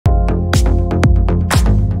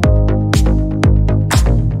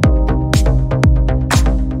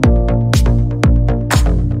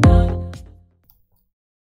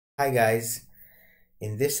Hi guys,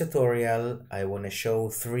 in this tutorial I want to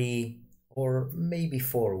show 3 or maybe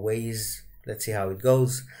 4 ways, let's see how it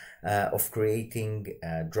goes, of creating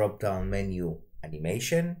a drop-down menu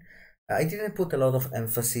animation. I didn't put a lot of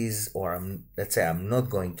emphasis, or let's say I'm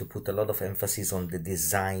not going to put a lot of emphasis on the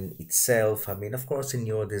design itself. I mean, of course, in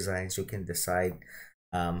your designs you can decide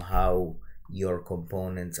how your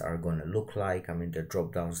components are going to look like. I mean, the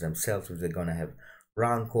drop-downs themselves, if they're going to have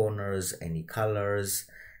round corners, any colors,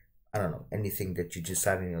 I don't know, anything that you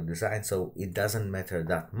decide in your design. So it doesn't matter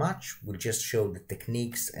that much. We'll just show the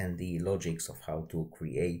techniques and the logics of how to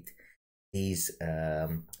create these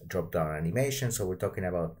drop-down animations. So we're talking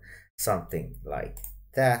about something like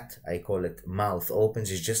that. I call it mouth opens.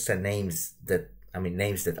 It's just names that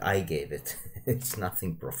I gave it. It's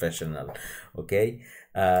nothing professional. Okay,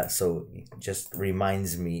 so it just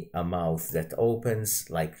reminds me a mouth that opens,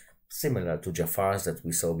 like similar to Jafar's that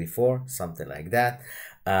we saw before, something like that.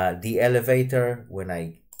 The elevator, when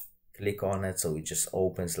I click on it, so it just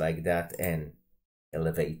opens like that and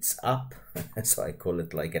elevates up. So I call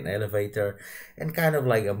it like an elevator, and kind of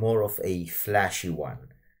like a more of a flashy one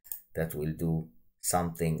that will do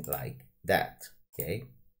something like that.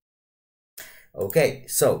 Okay,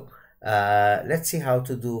 so let's see how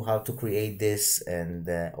to create this, and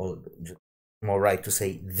more right to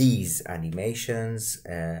say these animations.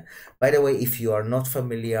 By the way, if you are not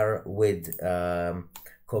familiar with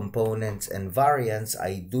components and variants,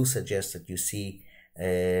 I do suggest that you see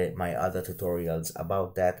my other tutorials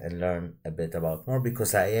about that and learn a bit about more,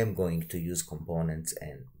 because I am going to use components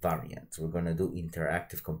and variants. We're going to do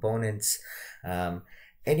interactive components.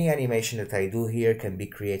 Any animation that I do here can be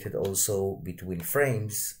created also between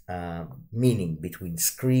frames, meaning between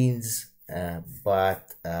screens,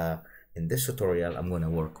 but in this tutorial I'm going to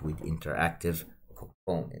work with interactive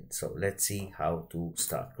components. So let's see how to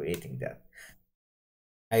start creating that.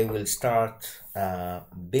 I will start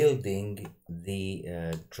building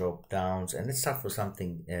the drop downs, and let's start with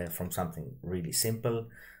something from something really simple.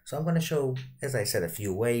 So I'm going to show, as I said, a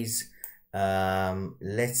few ways.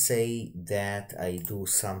 Let's say that I do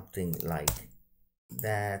something like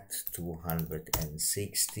that,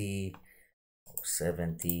 260 or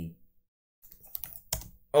 70.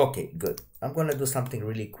 Okay, good. I'm gonna do something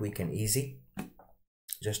really quick and easy,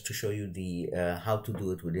 just to show you the how to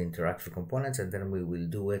do it with interactive components, and then we will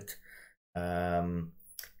do it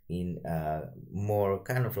in more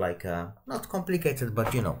kind of like not complicated,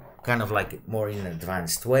 but you know, kind of like more in an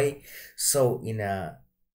advanced way. So in a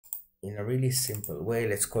really simple way,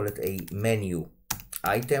 let's call it a menu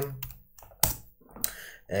item.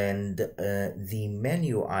 And the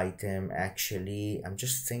menu item, actually, I'm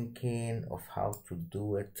just thinking of how to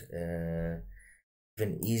do it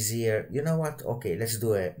even easier. You know what? Okay, let's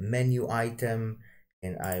do a menu item,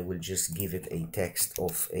 and I will just give it a text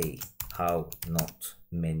of a how not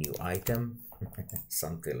menu item,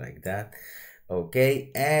 something like that.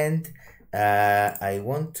 Okay, and I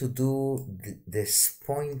want to do this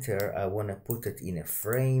pointer. I want to put it in a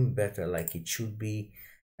frame better, like it should be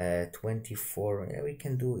 24. Yeah, we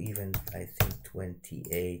can do even, I think,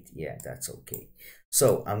 28. Yeah, that's okay.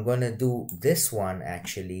 So I'm gonna do this one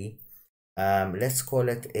actually. Let's call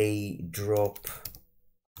it a drop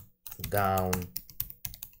down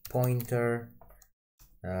pointer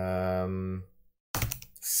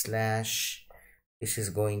slash. This is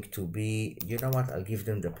going to be, you know what, I'll give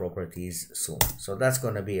them the properties soon. So that's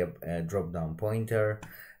going to be a drop down pointer.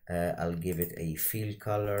 I'll give it a fill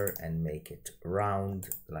color and make it round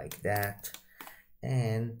like that.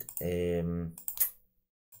 And yeah,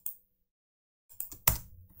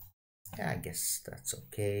 I guess that's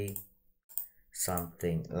okay.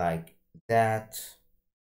 Something like that.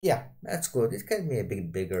 Yeah, that's good. It can be a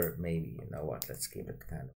bit bigger, maybe. You know what, let's give it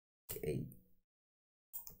kind of a,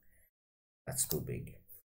 that's too big,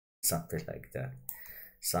 something like that,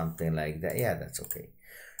 yeah, that's okay.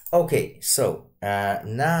 Okay, so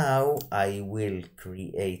now I will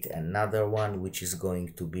create another one, which is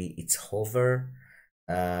going to be its hover,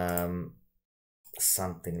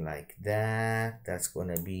 something like that. That's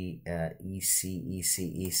gonna be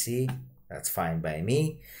EC. That's fine by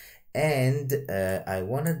me. And I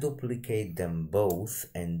want to duplicate them both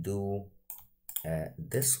and do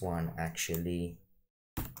this one actually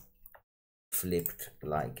flipped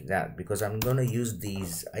like that, because I'm gonna use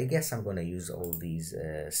these, I guess I'm gonna use all these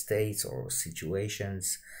states or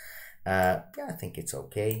situations. Yeah, I think it's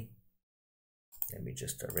okay. Let me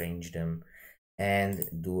just arrange them and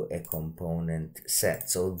do a component set.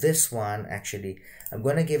 So this one, actually, I'm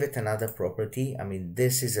gonna give it another property. I mean,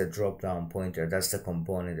 this is a drop down pointer. That's the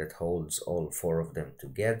component that holds all 4 of them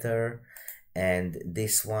together. and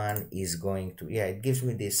this one is going to, yeah, it gives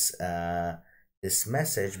me this this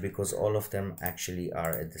message because all of them actually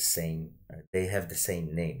are at the same, they have the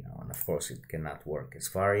same name now, and of course it cannot work as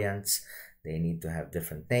variants. They need to have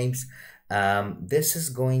different names. This is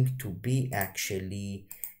going to be actually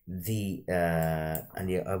the and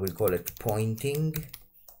yeah, I will call it pointing,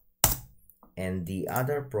 and the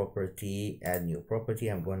other property, add new property,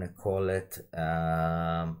 I'm going to call it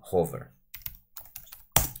hover.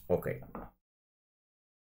 Okay,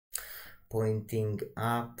 pointing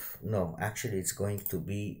up, no, actually it's going to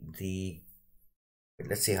be the,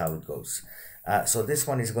 let's see how it goes. So this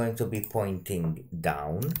one is going to be pointing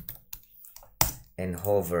down, and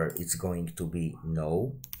hover it's going to be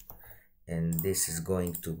no, and this is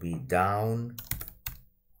going to be down,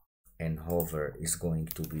 and hover is going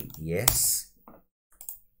to be yes.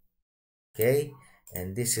 Okay,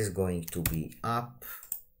 and this is going to be up,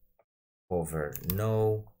 hover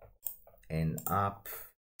no, and up,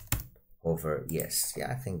 hover yes.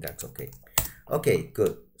 Yeah, I think that's okay. Okay,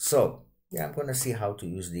 good. So yeah, I'm gonna see how to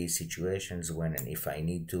use these situations when and if I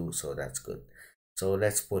need to, so that's good. So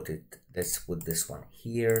let's put this one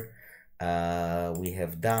here. We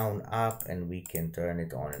have down, up, and we can turn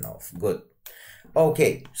it on and off. Good.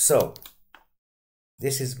 Okay, so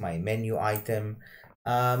this is my menu item.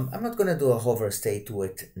 I'm not gonna do a hover state to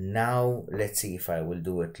it now. Let's see if I will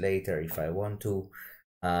do it later if I want to.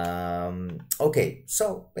 Okay,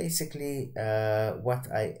 so basically what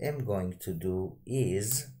I am going to do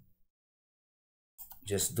is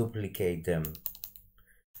just duplicate them,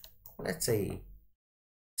 let's say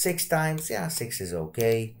 6 times. Yeah, 6 is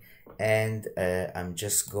okay, and I'm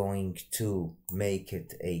just going to make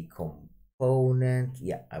it a component.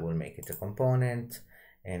 Yeah, I will make it a component,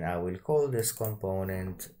 and I will call this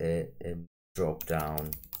component a drop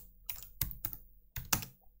down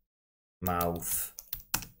mouth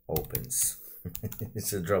opens.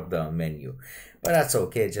 It's a drop down menu, but that's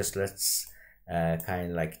okay. Just let's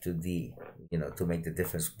kind of like to the, you know, to make the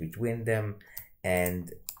difference between them,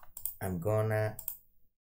 and I'm gonna,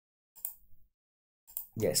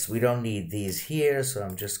 yes, we don't need these here, so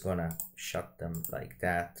I'm just gonna shut them like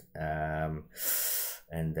that.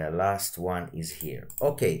 And the last one is here.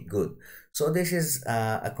 Okay, good. So this is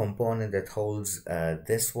a component that holds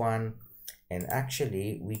this one, and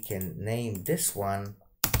actually we can name this one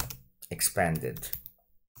expanded.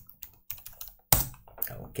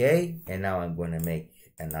 Okay, and now I'm going to make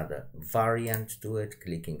another variant to it,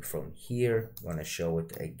 clicking from here. I'm going to show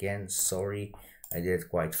it again. Sorry, I did it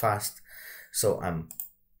quite fast. So I'm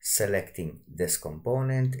selecting this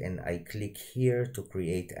component, and I click here to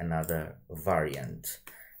create another variant.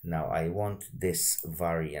 Now I want this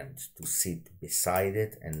variant to sit beside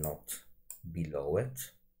it and not below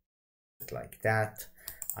it, like that.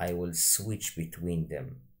 I will switch between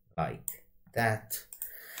them like that,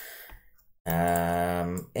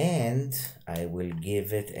 and I will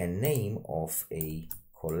give it a name of a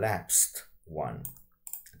collapsed one.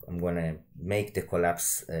 I'm gonna make the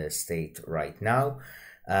collapse state right now.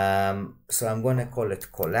 So I'm gonna call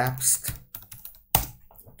it collapsed.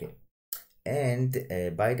 Okay,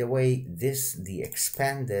 and by the way, the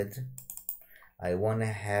expanded, I want to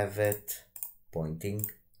have it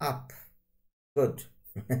pointing up. Good.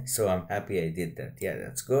 So I'm happy I did that. Yeah,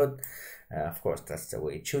 that's good. Of course, that's the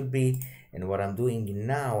way it should be. And what I'm doing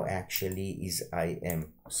now actually is I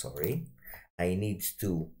need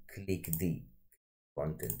to click the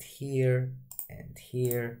content here and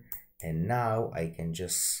here, and now I can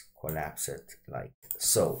just collapse it like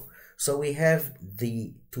so. So we have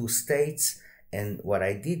the two states, and what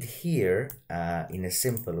I did here in a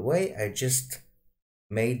simple way, I just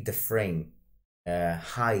made the frame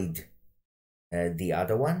hide the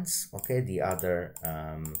other ones, okay, the other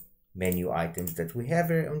menu items that we have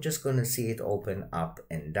here. I'm just going to see it open up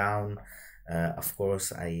and down. Of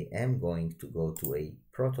course, I am going to go to a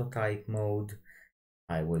prototype mode.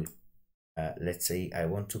 I will, let's say I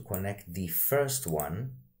want to connect the first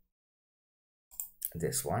one,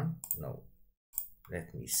 this one. No,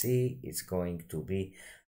 let me see, it's going to be,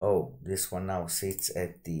 oh, this one now sits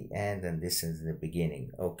at the end and this is the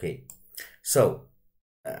beginning. Okay, so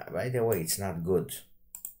by the way, it's not good.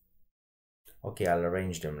 Okay, I'll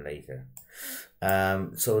arrange them later.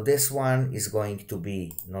 So this one is going to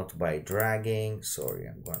be not by dragging. Sorry,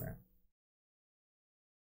 I'm gonna.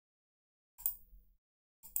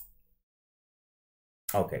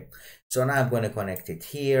 Okay, so now I'm going to connect it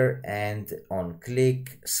here, and on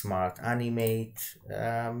click, smart animate,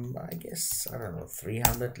 I guess, I don't know,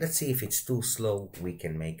 300. Let's see if it's too slow, we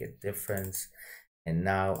can make a difference. And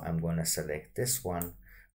now I'm going to select this one,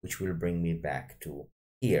 which will bring me back to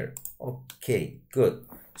here. Okay, good.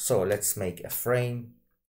 So let's make a frame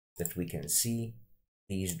that we can see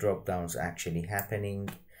these drop downs actually happening.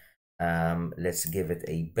 Let's give it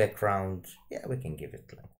a background. Yeah, we can give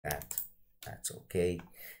it like that. That's okay.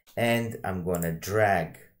 And I'm gonna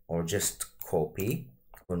drag or just copy,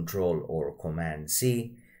 Control or Command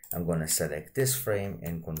Z. I'm gonna select this frame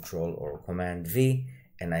and Control or Command V,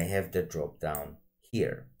 and I have the drop down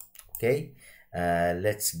here. Okay,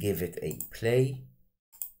 let's give it a play.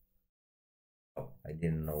 Oh, I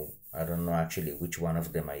don't know actually which one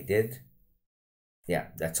of them I did. Yeah,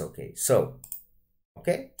 that's okay. So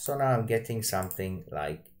okay, so now I'm getting something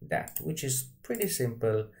like that, which is pretty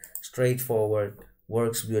simple, straightforward,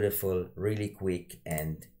 works beautiful, really quick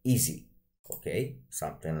and easy. Okay,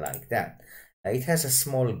 something like that. It has a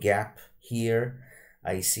small gap here.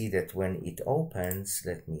 I see that when it opens,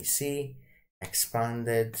 let me see,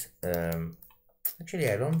 expanded. Actually,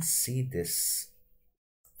 I don't see this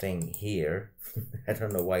thing here. I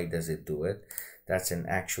don't know why does it do it. That's an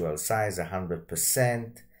actual size,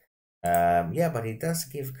 100%. Yeah, but it does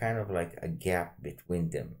give kind of like a gap between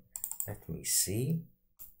them. Let me see.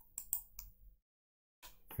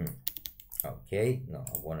 Okay, no,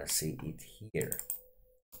 I want to see it here.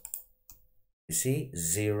 You see,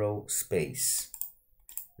 zero space.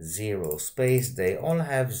 Zero space. They all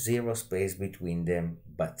have zero space between them,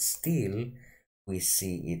 but still we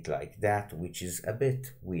see it like that, which is a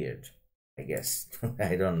bit weird, I guess.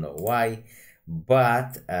 I don't know why,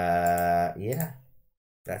 but yeah,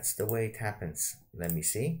 that's the way it happens. Let me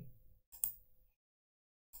see.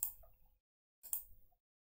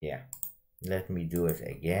 Yeah, let me do it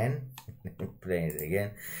again. Play it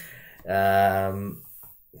again.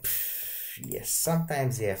 Yes,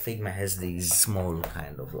 sometimes, yeah, Figma has these small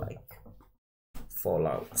kind of like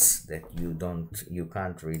fallouts that you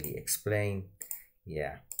can't really explain.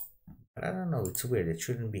 Yeah, but I don't know, it's weird. It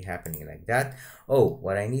shouldn't be happening like that. Oh,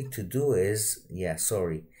 what I need to do is, yeah,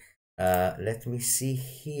 sorry, let me see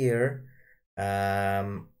here.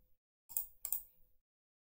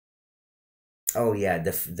 Oh yeah,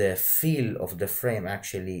 the feel of the frame,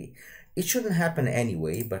 actually it shouldn't happen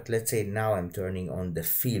anyway, but let's say now I'm turning on the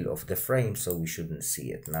feel of the frame, so we shouldn't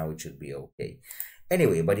see it. Now it should be okay.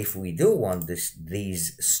 Anyway, but if we do want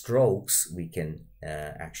these strokes, we can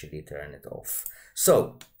actually turn it off.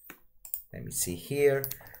 So let me see here.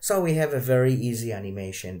 So we have a very easy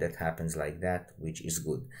animation that happens like that, which is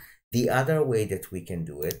good. The other way that we can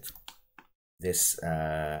do it, this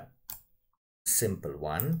simple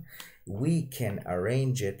one, we can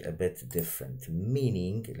arrange it a bit different,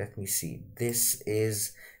 meaning, let me see, this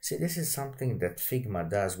is something that Figma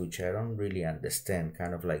does, which I don't really understand.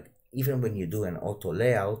 Kind of like, even when you do an auto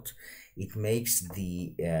layout, it makes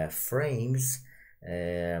the frames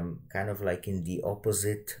kind of like in the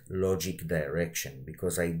opposite logic direction,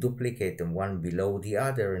 because I duplicate them one below the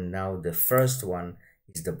other, and now the first one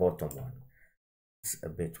is the bottom one. It's a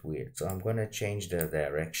bit weird, so I'm gonna change the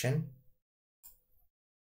direction.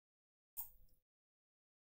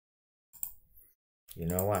 You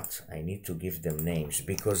know what? I need to give them names,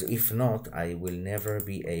 because if not, I will never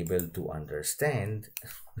be able to understand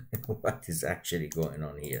what is actually going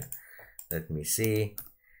on here. Let me see.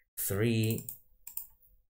 3.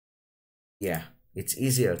 Yeah, it's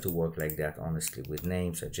easier to work like that, honestly, with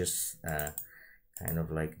names. I just kind of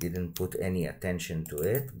like didn't put any attention to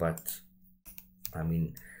it, but I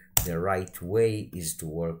mean, the right way is to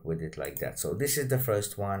work with it like that. So this is the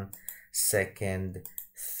first one, second,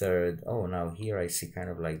 third. Oh, now here I see kind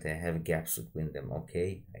of like they have gaps between them.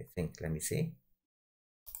 Okay, I think, let me see.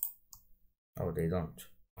 Oh, they don't.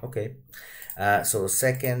 Okay, so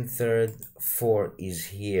second, third, fourth is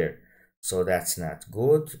here, so that's not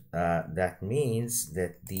good. That means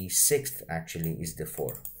that the sixth actually is the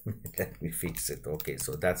 4. Let me fix it. Okay,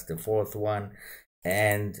 so that's the 4th one,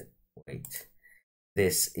 and wait,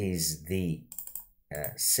 this is the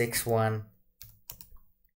 6th one,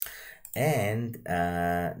 and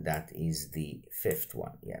that is the 5th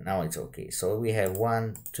one. Yeah, now it's okay. So we have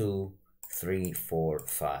 1, 2, 3, 4,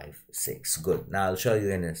 5, 6. Good. Now I'll show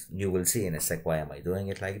you you will see in a sec why am I doing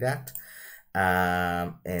it like that.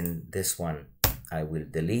 And this one I will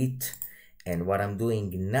delete, and what I'm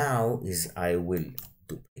doing now is I will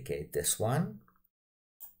duplicate this one,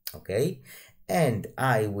 okay, and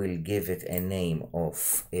I will give it a name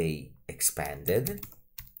of a expanded,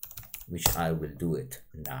 which I will do it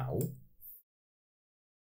now.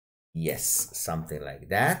 Yes, something like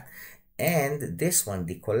that. And this one,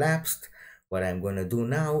 the collapsed, what I'm going to do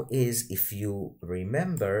now is, if you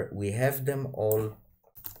remember, we have them all,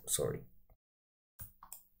 sorry,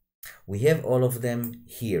 we have all of them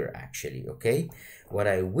here actually. Okay, what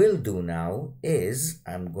I will do now is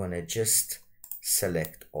I'm gonna just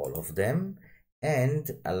select all of them and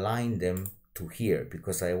align them to here,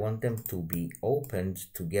 because I want them to be opened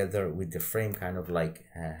together with the frame, kind of like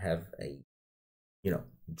have a, you know,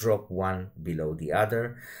 drop one below the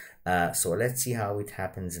other. So let's see how it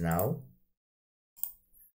happens now.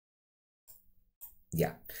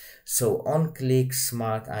 Yeah, so on click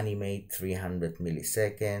smart animate 300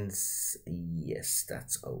 milliseconds. Yes,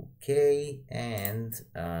 that's okay. And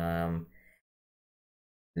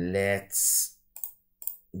let's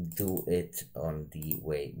do it on the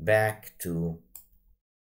way back to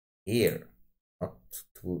here, not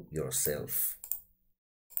to yourself.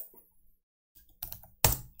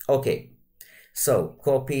 Okay, so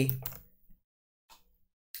copy,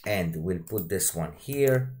 and we'll put this one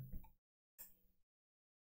here.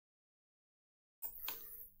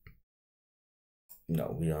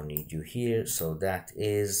 No, we don't need you here. So that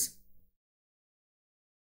is,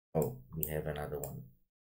 oh, we have another one,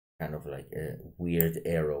 kind of like a weird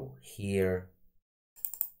arrow here.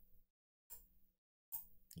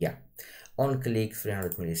 Yeah, on click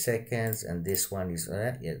 300 milliseconds, and this one is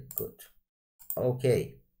yeah, good.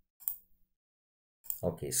 Okay.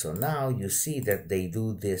 Okay, so now you see that they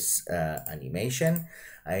do this animation.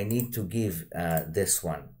 I need to give this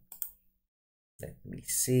one, let me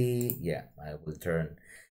see, yeah, I will turn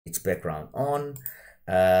its background on,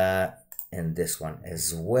 and this one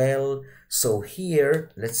as well. So here,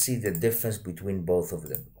 let's see the difference between both of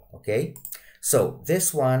them. Okay, so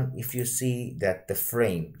this one, if you see that the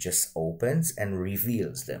frame just opens and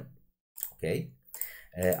reveals them. Okay,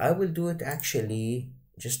 I will do it actually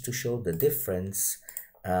just to show the difference.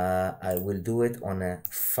 I will do it on a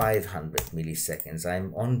 500 milliseconds.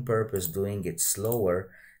 I'm on purpose doing it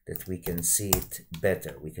slower that we can see it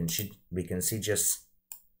better. We can see just,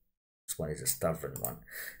 this one is a stubborn one,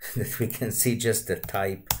 that we can see just the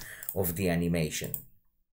type of the animation.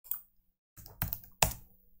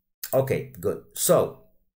 Okay, good. So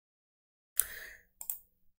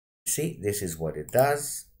see, this is what it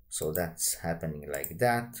does. So that's happening like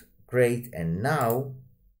that. Great. And now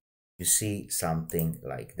you see something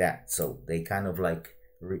like that. So they kind of like,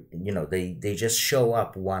 you know, they just show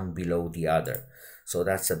up one below the other. So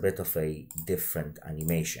that's a bit of a different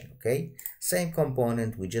animation. Okay, same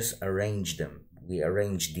component, we just arrange them. We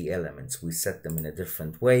arrange the elements, we set them in a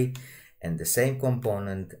different way, and the same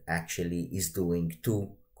component actually is doing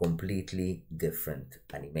two completely different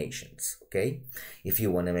animations. Okay, if you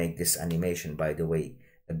want to make this animation, by the way,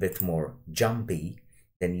 a bit more jumpy,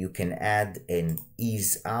 then you can add an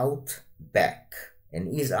ease out back. An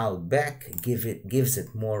ease out back gives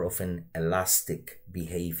it more of an elastic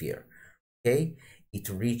behavior. Okay, it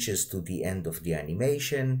reaches to the end of the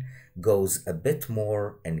animation, goes a bit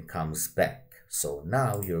more, and comes back. So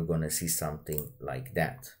now you're gonna see something like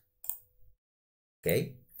that.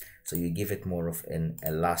 Okay, so you give it more of an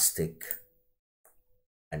elastic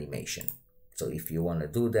animation. So if you want to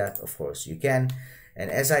do that, of course you can. And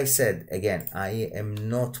as I said, again, I am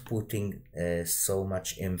not putting so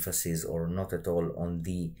much emphasis, or not at all, on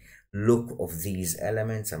the look of these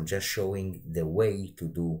elements. I'm just showing the way to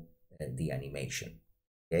do the animation.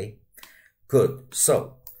 Okay, good.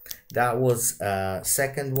 So that was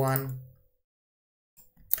second one.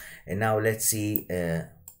 And now let's see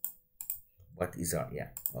what is our, yeah,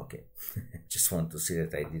 okay. Just want to see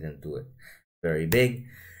that I didn't do it very big.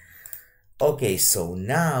 Okay, so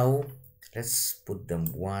now let's put them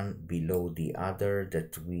one below the other,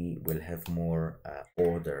 that we will have more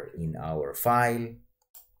order in our file.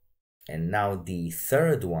 And now the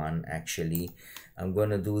third one, actually, I'm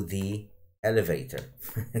gonna do the elevator.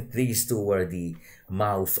 These two were the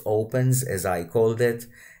mouth opens, as I called it,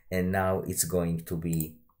 and now it's going to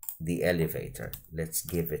be the elevator. Let's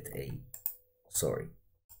give it a, sorry,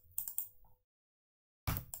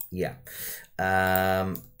 yeah,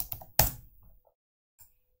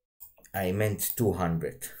 I meant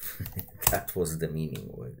 200. That was the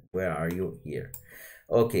meaning. Where are you? Here.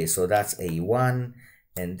 Okay, so that's a 1,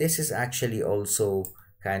 and this is actually also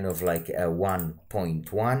kind of like a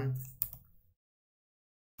 1.1,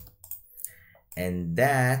 and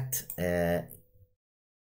that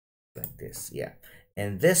like this, yeah,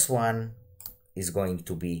 and this one is going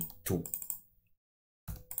to be 2.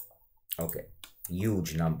 Okay,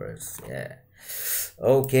 huge numbers, yeah.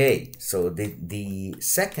 Okay, so the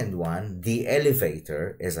second one, the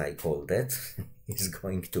elevator, as I called it, is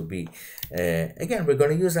going to be again, we're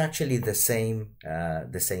going to use actually the same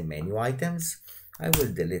menu items. I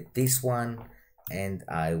will delete this one, and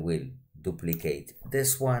I will duplicate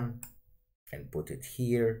this one and put it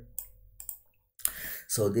here.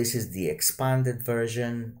 So this is the expanded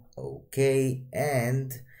version. Okay,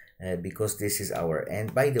 and because this is our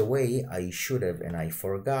end, by the way, I should have, and I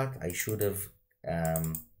forgot, I should have,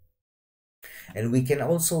 and we can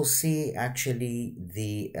also see actually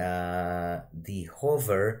the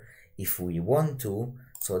hover if we want to.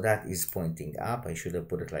 So that is pointing up. I should have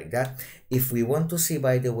put it like that. If we want to see,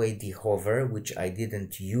 by the way, the hover, which I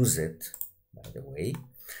didn't use it, by the way.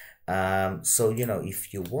 So, you know,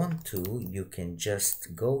 if you want to, you can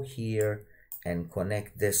just go here and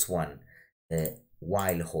connect this one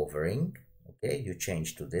while hovering. Okay, you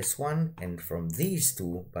change to this one. And from these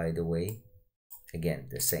two, by the way, again,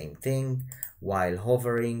 the same thing, while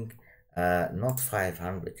hovering, not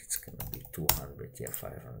 500, it's gonna be 200. Yeah,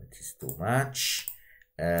 500 is too much.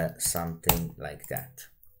 Something like that.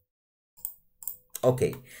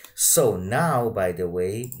 Okay, so now, by the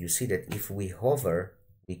way, you see that if we hover,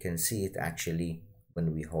 we can see it actually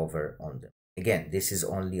when we hover on them. Again, this is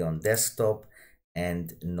only on desktop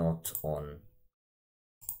and not on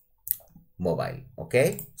mobile.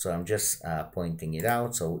 Okay, so I'm just pointing it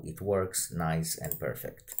out so it works nice and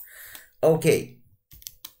perfect. Okay,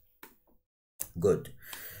 good.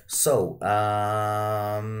 So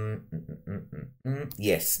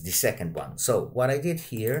yes, the second one. So what I did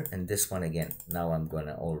here, and this one again, now I'm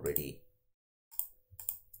gonna already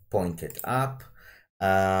point it up,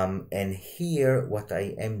 and here what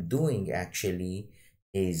I am doing actually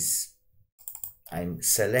is I'm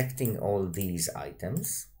selecting all these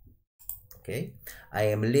items. Okay, I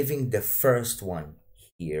am leaving the first one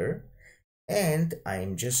here, and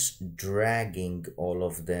I'm just dragging all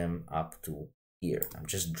of them up to here. I'm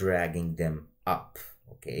just dragging them up.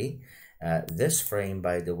 Okay, this frame,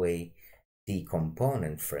 by the way, the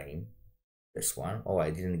component frame, this one, oh, I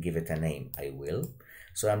didn't give it a name. I will.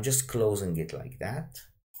 So I'm just closing it like that.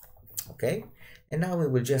 Okay, and now we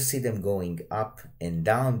will just see them going up and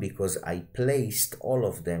down because I placed all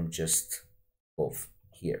of them just above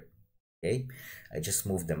here. Okay, I just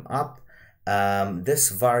moved them up. This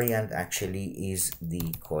variant actually is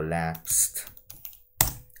the collapsed,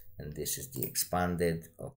 and this is the expanded.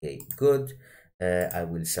 Okay, good. I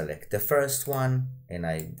will select the first one and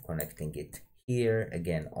I'm connecting it here.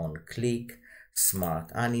 Again, on click,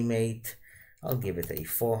 smart animate. I'll give it a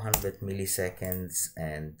 400 milliseconds,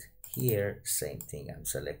 and here, same thing. I'm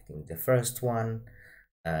selecting the first one.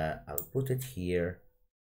 I'll put it here.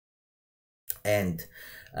 And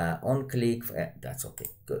on click, that's okay,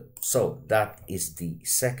 good. So that is the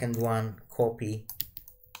second one. Copy,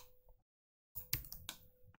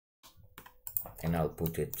 and I'll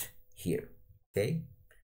put it here. Okay,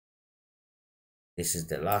 this is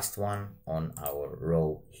the last one on our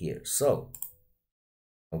row here. So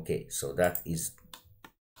okay, so that is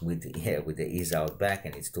with the ease out back,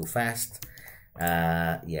 and it's too fast.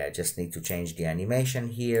 Yeah, I just need to change the animation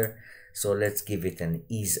here. So let's give it an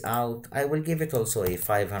ease out. I will give it also a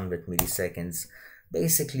 500 milliseconds.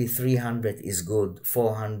 Basically 300 is good,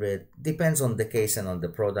 400 depends on the case and on the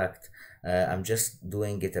product. I'm just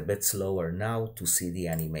doing it a bit slower now to see the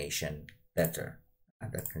animation better.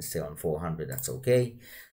 That can stay on 400, that's okay.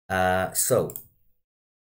 So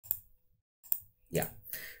yeah,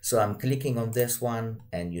 so I'm clicking on this one,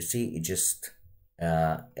 and you see it just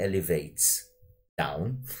elevates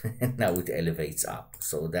down and now it elevates up.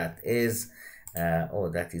 So that is oh,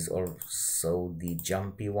 that is also the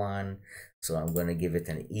jumpy one. So I'm going to give it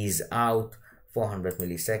an ease out, 400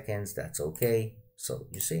 milliseconds, that's okay. So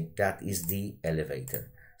you see, that is the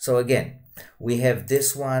elevator. So again, we have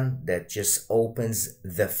this one that just opens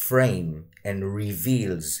the frame and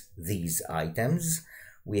reveals these items.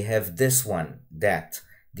 We have this one that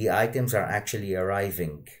the items are actually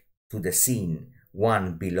arriving to the scene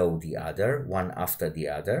one below the other, one after the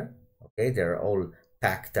other. Okay, they're all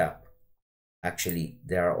packed up. Actually,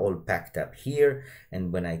 they are all packed up here,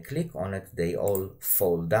 and when I click on it, they all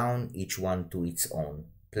fall down, each one to its own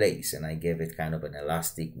place, and I gave it kind of an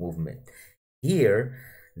elastic movement. Here,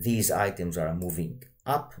 these items are moving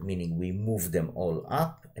up, meaning we move them all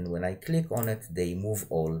up, and when I click on it, they move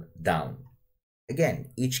all down.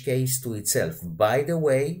 Again, each case to itself. By the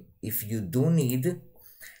way, if you do need,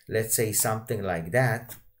 let's say, something like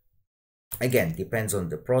that, again, depends on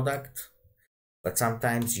the product, but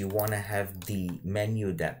sometimes you want to have the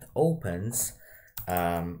menu that opens.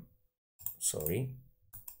 Sorry,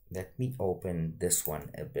 let me open this one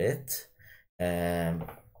a bit,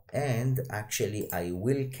 and actually I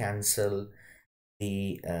will cancel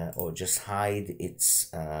the or just hide its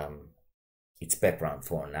background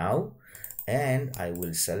for now, and I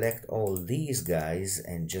will select all these guys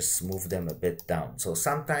and just move them a bit down. So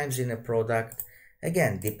sometimes in a product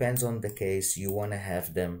Again, depends on the case. You want to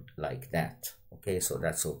have them like that. Okay, so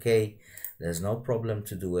that's okay. There's no problem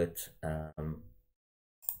to do it.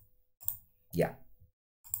 Yeah,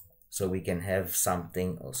 so we can have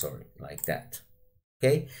something, oh sorry, like that.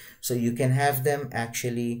 Okay, so you can have them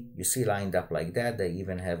actually, you see, lined up like that. They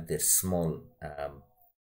even have this small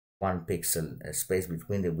 1 pixel space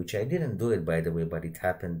between them, which I didn't do it, by the way, but it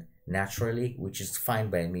happened naturally, which is fine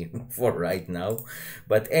by me for right now.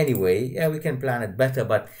 But anyway, yeah, we can plan it better.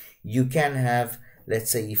 But you can have,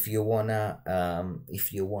 let's say, if you wanna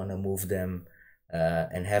move them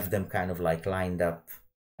and have them kind of like lined up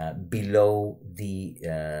below the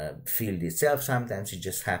field itself. Sometimes it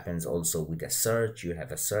just happens also with a search. You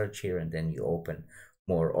have a search here and then you open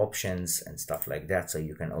more options and stuff like that, so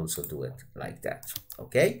you can also do it like that.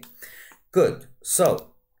 Okay, good.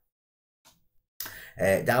 So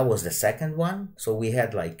that was the second one. So we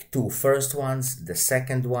had like 2 first ones, the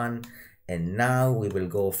second one, and now we will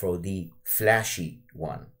go for the flashy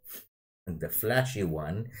one. The flashy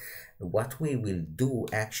one, what we will do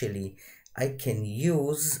actually, I can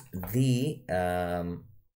use the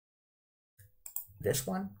this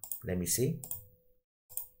one, let me see,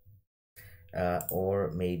 or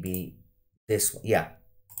maybe this one. Yeah,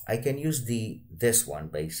 I can use this one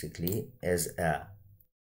basically as a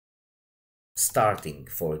starting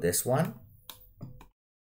for this one.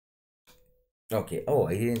 Okay, oh,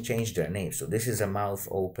 I didn't change their name. So this is a mouth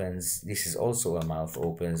opens, this is also a mouth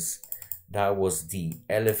opens. That was the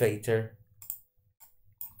elevator.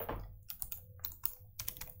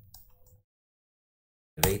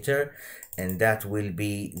 And that will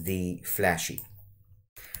be the flashy.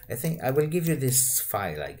 I think I will give you this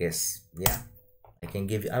file, I guess. Yeah,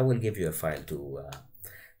 I will give you a file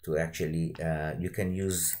to actually you can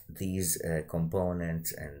use these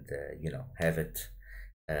components and you know, have it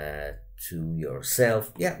to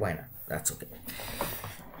yourself. Yeah, why not? That's okay,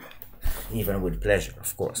 even with pleasure,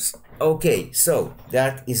 of course. Okay, so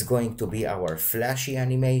that is going to be our flashy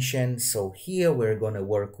animation. So here we're going to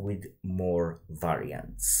work with more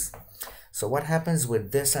variants. So what happens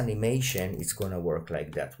with this animation, it's going to work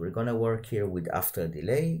like that. We're going to work here with after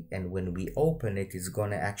delay, and when we open it, it's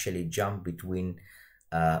going to actually jump between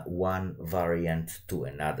one variant to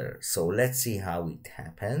another. So let's see how it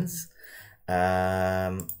happens.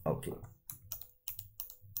 Okay.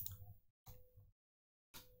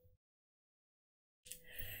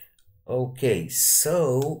 Okay,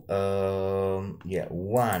 so yeah,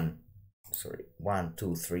 1,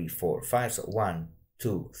 2, 3, 4, 5. So 1,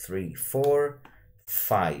 2, 3, 4,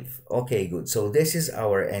 5. Okay, good. So this is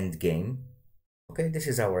our end game. Okay, this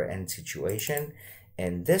is our end situation.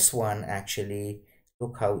 And this one, actually,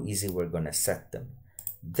 look how easy we're gonna set them.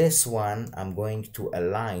 This one I'm going to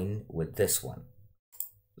align with this one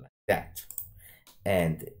like that.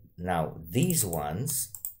 And now these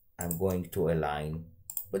ones I'm going to align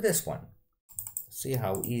with this one. See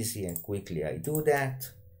how easy and quickly I do that.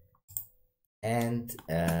 And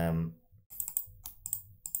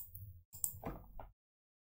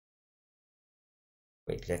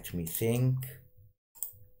wait, let me think.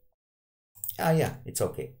 Ah, yeah, it's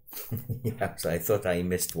okay. Yeah, so I thought I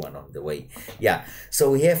missed one on the way. Yeah,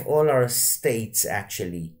 so we have all our states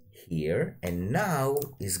actually here, and now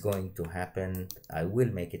is going to happen, I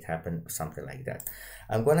will make it happen something like that.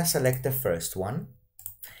 I'm gonna select the first one,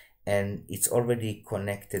 and it's already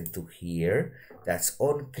connected to here. That's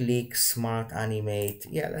on click, smart animate.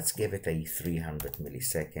 Yeah, let's give it a 300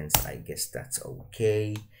 milliseconds. I guess that's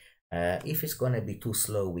okay. If it's gonna be too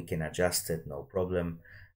slow, we can adjust it, no problem.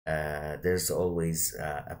 There's always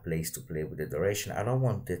a place to play with the duration. I don't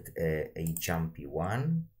want it a jumpy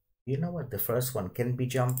one. You know what, the first one can be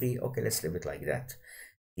jumpy. Okay, let's leave it like that.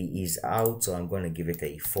 He is out, so I'm going to give it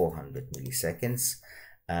a 400 milliseconds.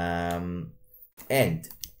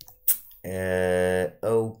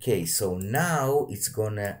 Okay, so now it's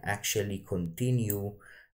gonna actually continue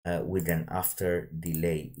with an after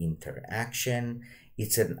delay interaction.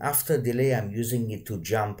 It's an after delay. I'm using it to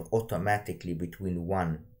jump automatically between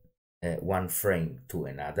one frame to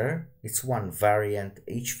another. It's one variant.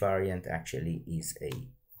 Each variant actually is a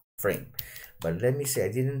frame. But let me say,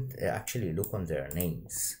 I didn't actually look on their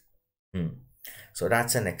names. So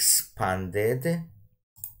that's an expanded.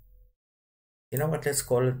 You know what? Let's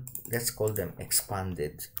call them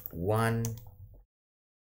expanded 1,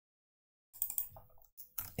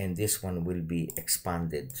 and this one will be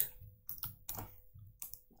expanded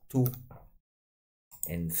 2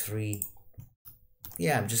 and 3.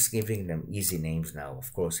 Yeah, I'm just giving them easy names now.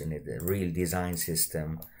 Of course, in the real design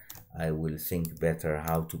system, I will think better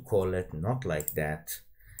how to call it, not like that,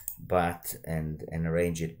 but and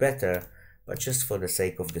arrange it better. but just for the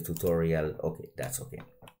sake of the tutorial, okay, that's okay.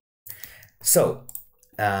 So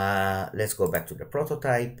let's go back to the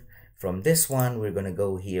prototype. From this one, we're going to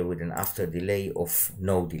go here with an after delay of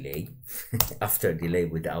no delay. After delay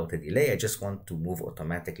without a delay. I just want to move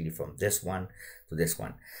automatically from this one to this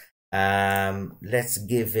one. Let's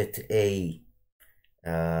give it a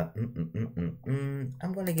I'm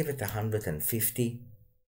going to give it 150,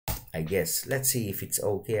 I guess. Let's see if it's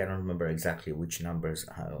okay. I don't remember exactly which numbers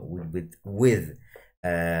with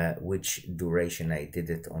which duration I did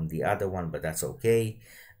it on the other one, but that's okay.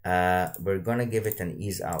 We're gonna give it an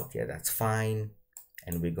ease out. Yeah, that's fine.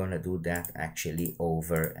 And we're gonna do that actually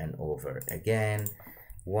over and over again.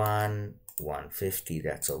 150,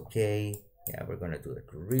 that's okay. Yeah, we're gonna do it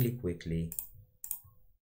really quickly.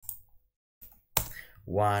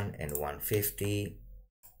 1 and 150,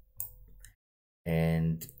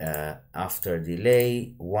 and after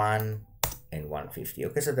delay 1 and 150.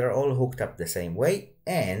 Okay, so they're all hooked up the same way,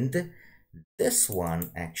 and this one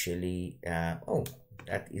actually oh,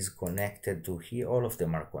 that is connected to here. All of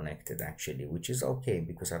them are connected actually, which is okay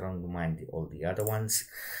because I don't mind all the other ones.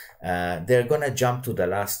 They're gonna jump to the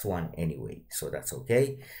last one anyway, so that's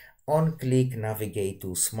okay. On click, navigate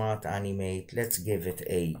to smart animate. Let's give it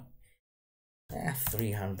a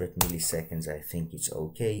 300 milliseconds. I think it's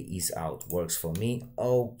okay. Ease out works for me.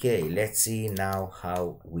 Okay, let's see now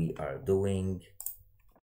how we are doing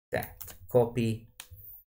that. Copy,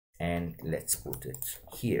 and let's put it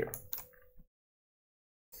here.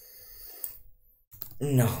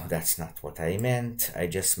 No, that's not what I meant. I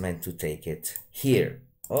just meant to take it here.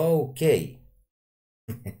 Okay.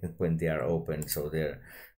 When they are open, so they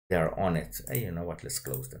are on it. You know what, let's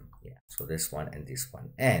close them. Yeah, so this one and this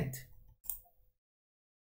one, and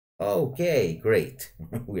okay, great.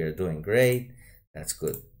 We are doing great. That's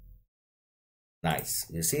good. Nice.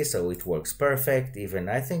 You see, so it works perfect. Even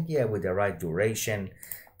I think, yeah, with the right duration,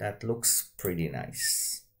 that looks pretty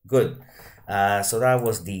nice. Good. So that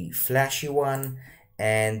was the flashy one.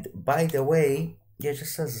 And by the way, yeah,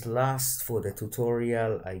 just as last for the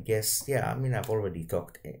tutorial, I guess, yeah, I mean, I've already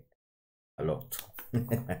talked a lot,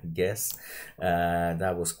 I guess.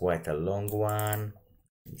 That was quite a long one.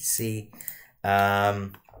 Let me see.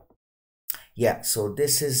 Yeah, so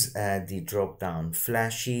this is the drop down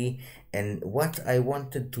flashy, and what I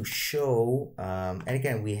wanted to show, and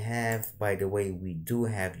again, we have, by the way, we do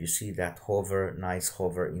have, you see that hover, nice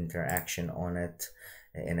hover interaction on it.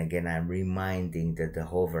 And again, I'm reminding that the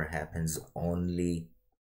hover happens only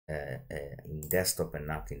in desktop and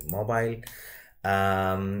not in mobile.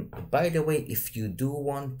 By the way, if you do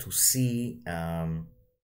want to see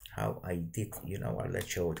how I did, you know what, let's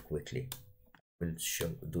show it quickly. We'll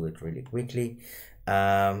do it really quickly.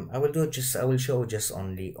 I will show just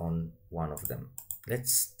only on one of them.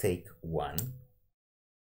 Let's take one,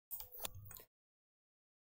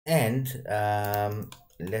 and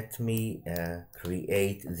let me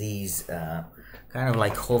create these kind of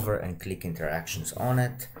like hover and click interactions on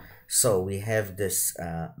it. So we have this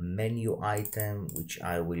menu item, which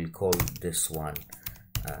I will call this one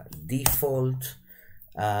default.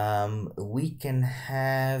 We can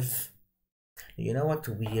have, you know what,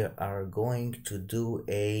 we are going to do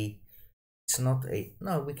a, it's not a,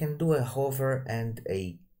 no, we can do a hover and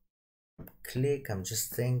a click. I'm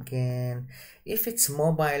just thinking, if it's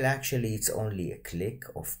mobile, actually it's only a click,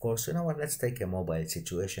 of course. You know what, let's take a mobile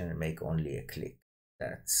situation and make only a click.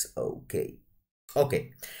 That's okay.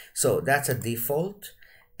 Okay, so that's a default.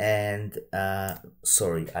 And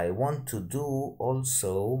sorry, I want to do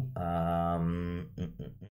also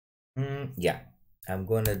yeah, I'm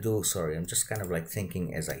gonna do, sorry, I'm just kind of like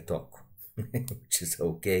thinking as I talk, which is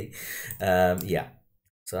okay. Yeah,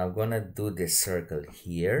 so I'm gonna do this circle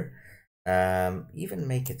here, even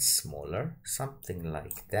make it smaller, something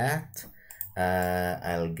like that.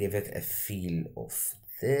 I'll give it a feel of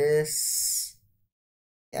this.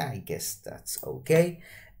 Yeah, I guess that's okay.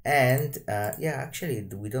 And yeah, actually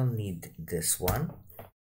we don't need this one.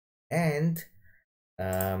 And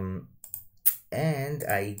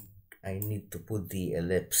I need to put the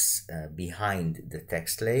ellipse behind the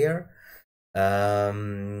text layer.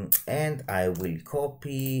 And I will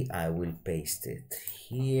copy, I will paste it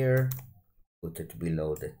here, put it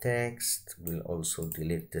below the text. We'll also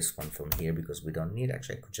delete this one from here because we don't need,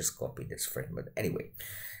 actually I could just copy this frame, but anyway,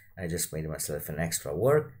 I just made myself an extra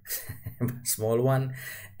work, small one.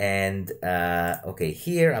 And okay,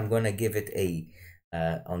 here I'm gonna give it a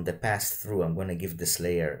on the pass through, I'm gonna give this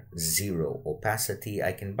layer 0 opacity.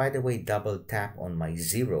 I can, by the way, double tap on my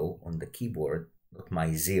 0 on the keyboard, not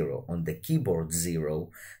my 0, on the keyboard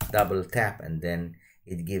 0, double tap, and then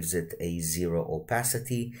it gives it a 0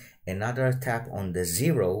 opacity. Another tap on the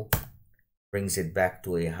 0, brings it back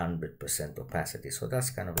to 100% opacity. So that's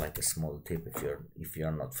kind of like a small tip if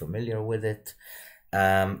you're not familiar with it.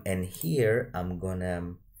 And here I'm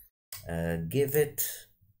gonna give it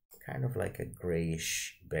kind of like a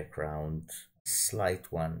grayish background,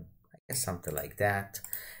 slight one, I guess something like that.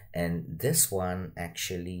 And this one,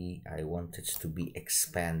 actually, I want it to be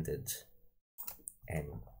expanded.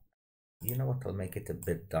 And you know what, I'll make it a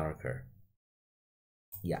bit darker.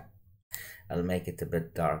 Yeah, I'll make it a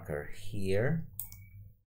bit darker here.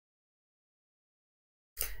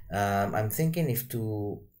 I'm thinking if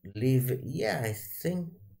to leave, yeah, I think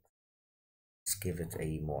let's give it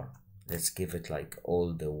a more. Let's give it like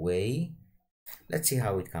all the way. Let's see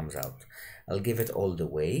how it comes out. I'll give it all the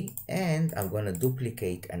way, and I'm going to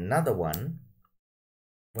duplicate another one.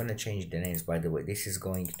 I'm going to change the names, by the way. This is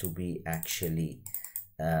going to be actually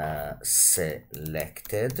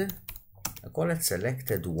selected. I call it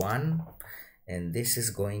selected 1, and this is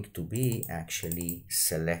going to be actually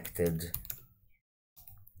selected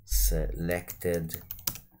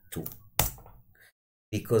 2.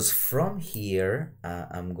 Because from here,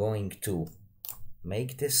 I'm going to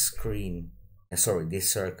make this screen,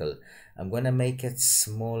 this circle, I'm going to make it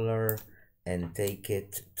smaller and take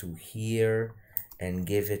it to here and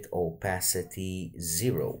give it opacity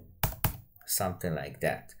 0, something like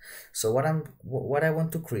that. So what I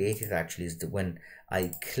want to create it actually is when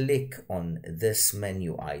I click on this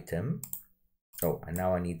menu item. Oh, and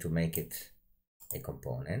now I need to make it a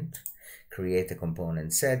component. Create a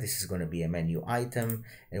component set. This is going to be a menu item,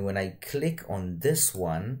 and when I click on this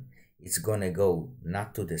one, it's gonna go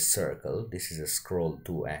not to the circle. This is a scroll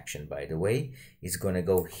to action, by the way. It's gonna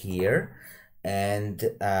go here, and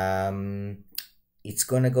it's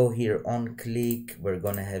gonna go here on click. We're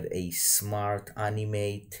gonna have a smart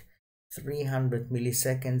animate 300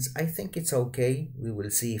 milliseconds. I think it's okay. We will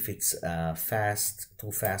see if it's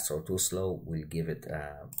too fast or too slow. We'll give it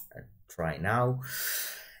a try now.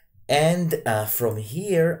 And from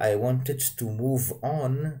here, I wanted to move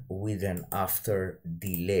on with an after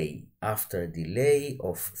delay. After delay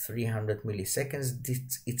of 300 milliseconds,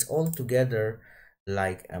 it's all together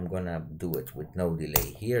like I'm gonna do it with no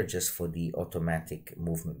delay here, just for the automatic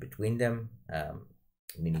movement between them,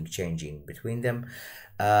 meaning changing between them.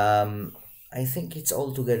 I think it's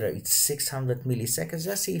all together, it's 600 milliseconds.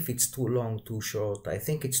 Let's see if it's too long, too short. I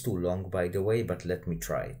think it's too long, by the way, but let me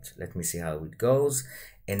try it. Let me see how it goes.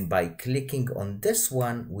 And by clicking on this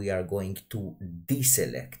one, we are going to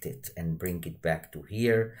deselect it and bring it back to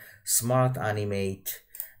here. Smart animate,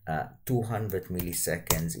 200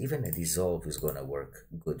 milliseconds. Even a dissolve is going to work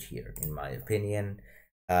good here, in my opinion.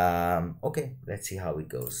 Okay, let's see how it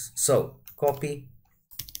goes. So, copy.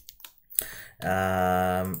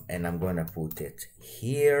 And I'm going to put it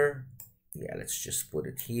here. Yeah, let's just put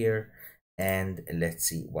it here. And let's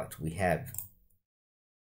see what we have.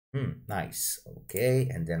 Nice. Okay,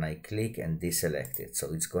 and then I click and deselect it,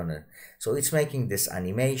 so it's making this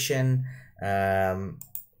animation.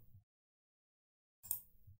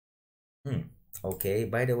 Okay,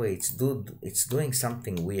 by the way, it's doing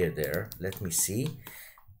something weird there. Let me see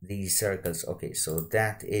these circles. Okay, so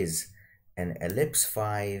that is an ellipse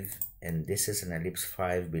 5, and this is an ellipse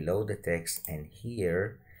 5 below the text, and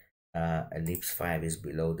here ellipse 5 is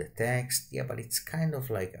below the text. Yeah, but it's kind of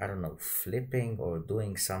like, I don't know, flipping or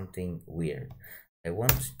doing something weird. I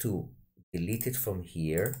want to delete it from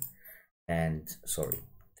here, and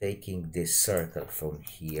taking this circle from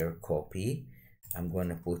here, copy. I'm going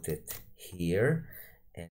to put it here,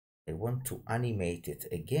 and I want to animate it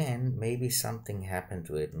again. Maybe something happened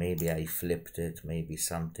to it. Maybe I flipped it. Maybe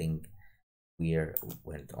something weird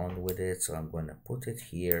went on with it. So I'm going to put it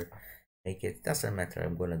here. Make it, doesn't matter,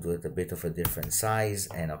 I'm going to do it a bit of a different size,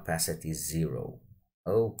 and opacity 0.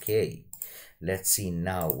 Okay, let's see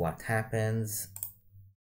now what happens.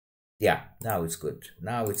 Yeah, now it's good.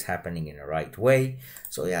 Now it's happening in the right way.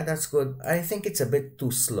 So yeah, that's good. I think it's a bit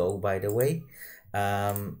too slow, by the way.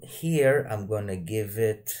 Here I'm going to give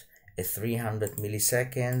it a 300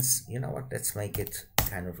 milliseconds. You know what, let's make it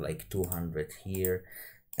kind of like 200 here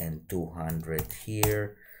and 200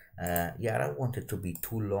 here. Yeah, I don't want it to be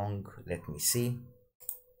too long. Let me see.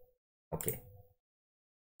 Okay.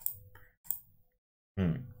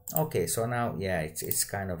 Okay, so now, yeah, it's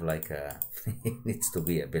kind of like it needs to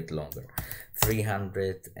be a bit longer.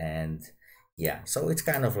 300, and yeah, so it's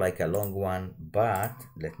kind of like a long one, but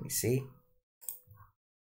let me see.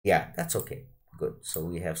 Yeah, that's okay. Good. So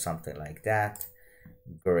we have something like that.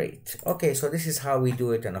 Great. Okay, so this is how we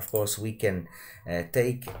do it, and of course we can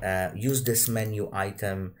use this menu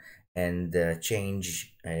item and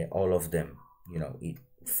change all of them, you know,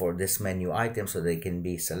 for this menu item, so they can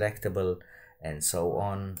be selectable and so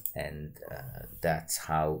on. And that's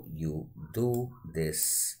how you do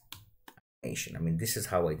this animation. I mean, this is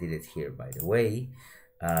how I did it here, by the way.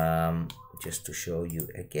 Just to show you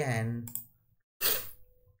again.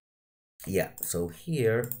 Yeah, so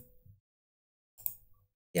here,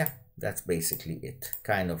 yeah, that's basically it.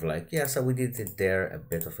 Kind of like, yeah, so we did it there a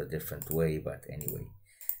bit of a different way, but anyway,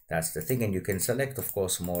 that's the thing. And you can select, of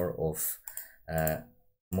course, more of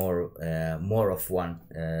one.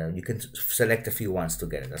 You can select a few ones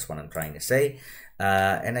together. That's what I'm trying to say.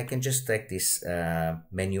 And I can just take this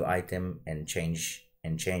menu item and change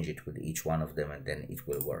it with each one of them, and then it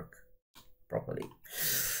will work properly.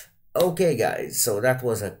 Okay guys, so that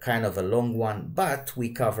was a kind of a long one, but we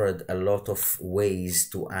covered a lot of ways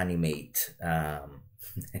to animate.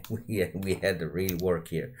 We had the real work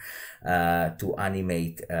here to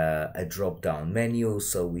animate a drop down menu.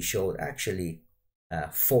 So we showed actually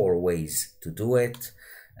 4 ways to do it.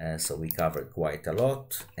 So we covered quite a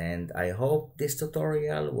lot, and I hope this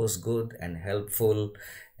tutorial was good and helpful.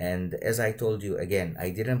 And as I told you again, I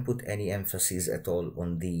didn't put any emphasis at all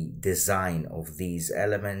on the design of these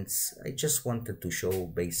elements. I just wanted to show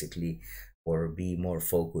basically, or be more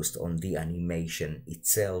focused on the animation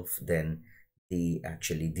itself than the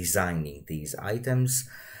actually designing these items.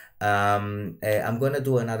 I'm gonna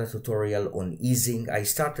do another tutorial on easing. I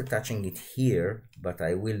started touching it here, but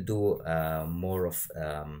I will do more of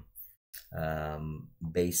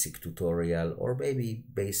basic tutorial, or maybe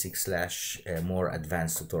basic slash more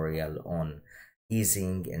advanced tutorial on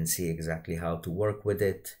easing, and see exactly how to work with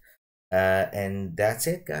it. And that's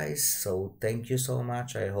it guys, so thank you so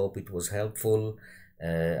much. I hope it was helpful.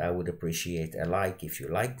 I would appreciate a like if you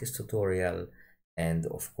like this tutorial, and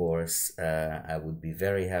of course I would be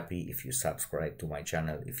very happy if you subscribe to my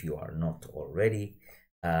channel if you are not already.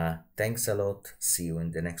 Thanks a lot. See you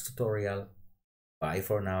in the next tutorial. Bye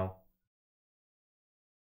for now.